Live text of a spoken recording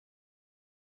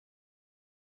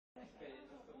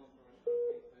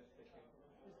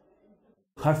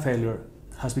Heart failure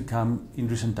has become, in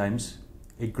recent times,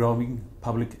 a growing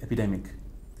public epidemic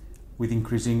with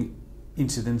increasing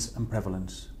incidence and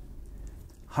prevalence.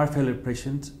 Heart failure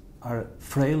patients are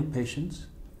frail patients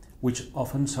which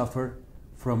often suffer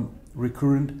from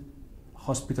recurrent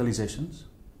hospitalizations,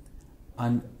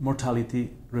 and mortality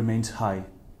remains high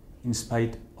in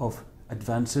spite of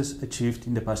advances achieved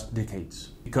in the past decades.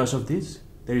 Because of this,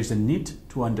 there is a need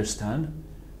to understand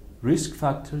risk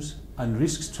factors and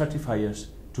risk stratifiers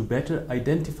to better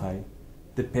identify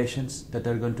the patients that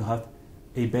are going to have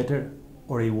a better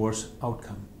or a worse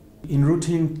outcome. In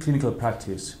routine clinical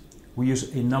practice, we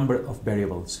use a number of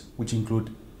variables which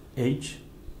include age,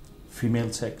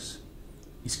 female sex,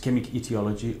 ischemic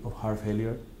etiology of heart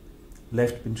failure,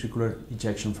 left ventricular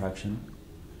ejection fraction,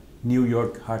 New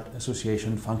York Heart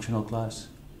Association functional class,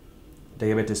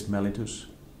 diabetes mellitus,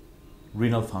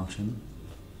 renal function,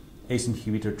 ACE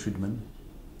inhibitor treatment,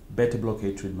 beta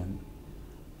blockade treatment,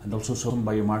 and also some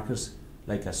biomarkers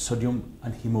like sodium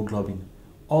and hemoglobin.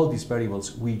 All these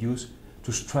variables we use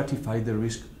to stratify the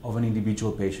risk of an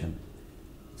individual patient.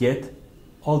 Yet,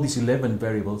 all these 11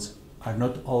 variables are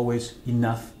not always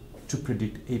enough to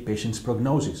predict a patient's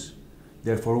prognosis.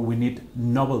 Therefore, we need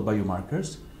novel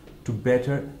biomarkers to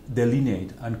better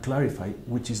delineate and clarify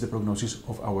which is the prognosis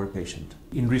of our patient.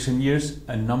 In recent years,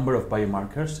 a number of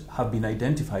biomarkers have been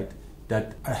identified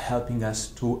that are helping us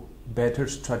to better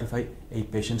stratify a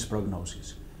patient's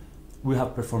prognosis. We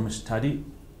have performed a study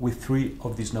with 3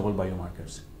 of these novel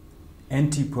biomarkers.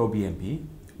 NT-pro BNP,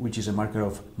 which is a marker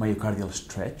of myocardial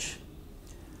stretch,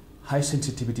 high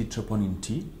sensitivity troponin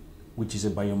T, which is a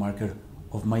biomarker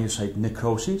of myocyte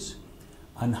necrosis,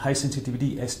 and high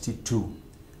sensitivity ST2,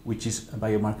 which is a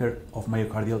biomarker of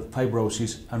myocardial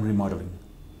fibrosis and remodeling.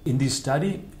 In this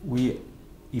study, we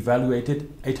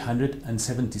evaluated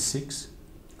 876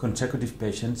 consecutive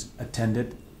patients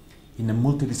attended in a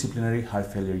multidisciplinary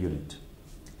heart failure unit.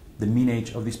 The mean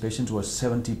age of these patients was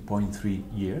 70.3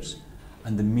 years,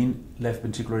 and the mean left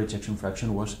ventricular ejection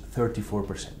fraction was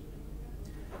 34%.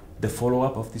 The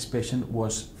follow-up of this patient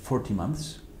was 40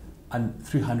 months, and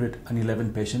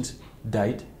 311 patients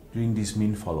died during this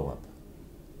mean follow-up.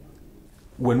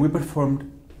 When we performed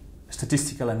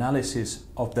statistical analysis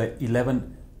of the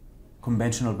 11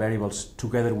 conventional variables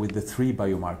together with the 3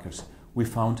 biomarkers, we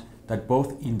found that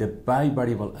both in the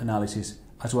bivariable analysis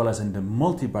as well as in the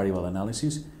multivariable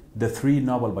analysis, the 3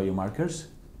 novel biomarkers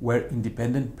were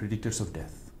independent predictors of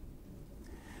death.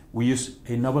 We use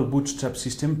a novel bootstrap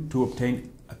system to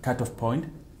obtain a cutoff point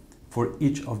for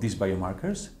each of these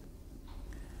biomarkers.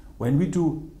 When we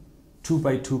do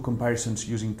 2x2 comparisons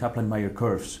using Kaplan-Meier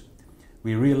curves,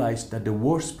 we realize that the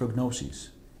worst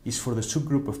prognosis is for the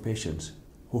subgroup of patients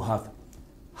who have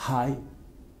high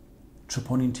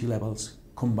troponin T levels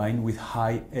combined with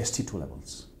high ST2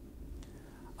 levels.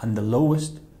 And the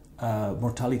lowest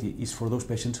mortality is for those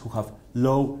patients who have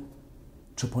low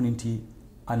troponin T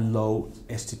and low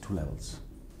ST2 levels.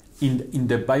 In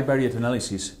the bivariate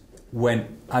analysis,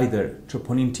 when either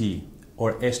troponin T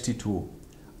or ST2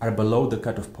 are below the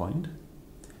cutoff point,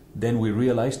 then we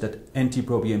realized that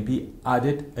NT-pro BNP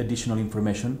added additional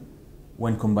information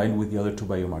when combined with the other 2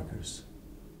 biomarkers.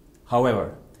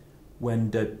 However,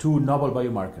 when the 2 novel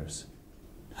biomarkers,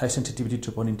 high sensitivity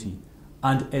troponin T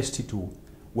and ST2,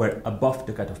 were above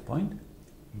the cutoff point,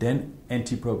 then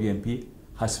NT-pro BNP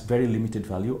has very limited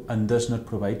value and does not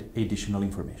provide additional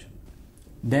information.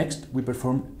 Next, we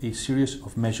performed a series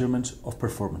of measurements of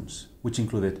performance, which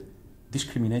included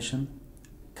discrimination,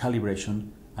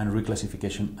 calibration, and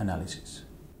reclassification analysis.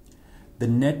 The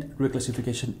net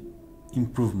reclassification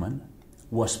improvement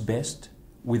was best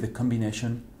with a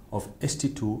combination of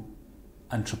ST2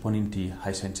 and troponin T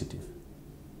high sensitive.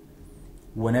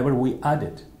 Whenever we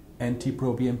added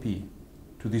NT-pro BNP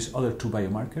to these other 2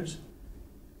 biomarkers,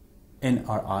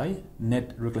 NRI,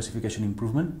 net reclassification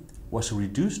improvement, was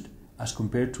reduced as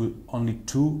compared to only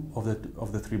 2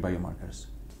 of the 3 biomarkers.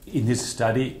 In this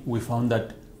study, we found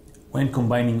that when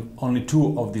combining only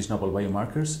 2 of these novel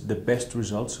biomarkers, the best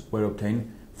results were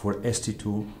obtained for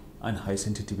ST2 and high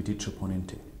sensitivity troponin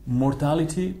T.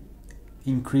 Mortality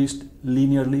increased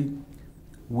linearly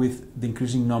with the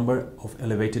increasing number of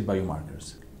elevated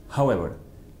biomarkers. However,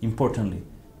 importantly,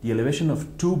 the elevation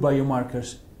of 2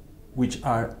 biomarkers, which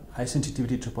are high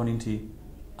sensitivity troponin T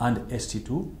and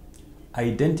ST2,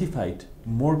 identified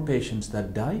more patients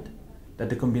that died than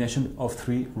the combination of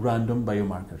 3 random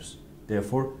biomarkers.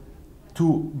 Therefore,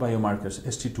 2 biomarkers,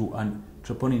 ST2 and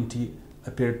troponin T,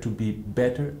 appear to be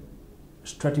better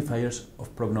stratifiers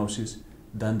of prognosis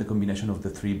than the combination of the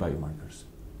 3 biomarkers.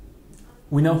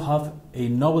 We now have a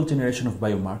novel generation of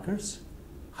biomarkers,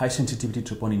 high sensitivity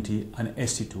troponin T and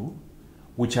ST2,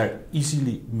 which are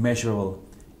easily measurable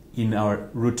in our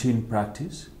routine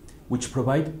practice, which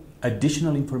provide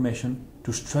additional information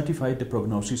to stratify the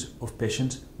prognosis of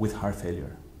patients with heart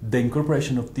failure. The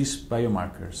incorporation of these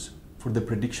biomarkers for the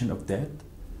prediction of death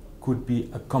could be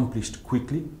accomplished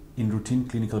quickly in routine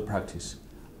clinical practice,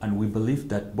 and we believe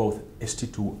that both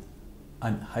ST2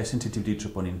 and high sensitivity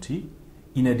troponin T,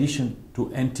 in addition to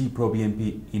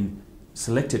NT-proBNP in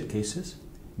selected cases,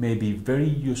 may be very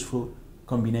useful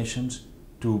combinations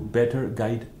to better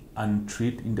guide and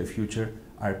treat in the future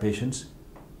our patients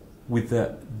with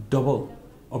the double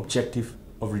objective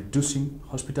of reducing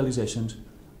hospitalizations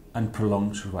and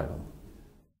prolonged survival.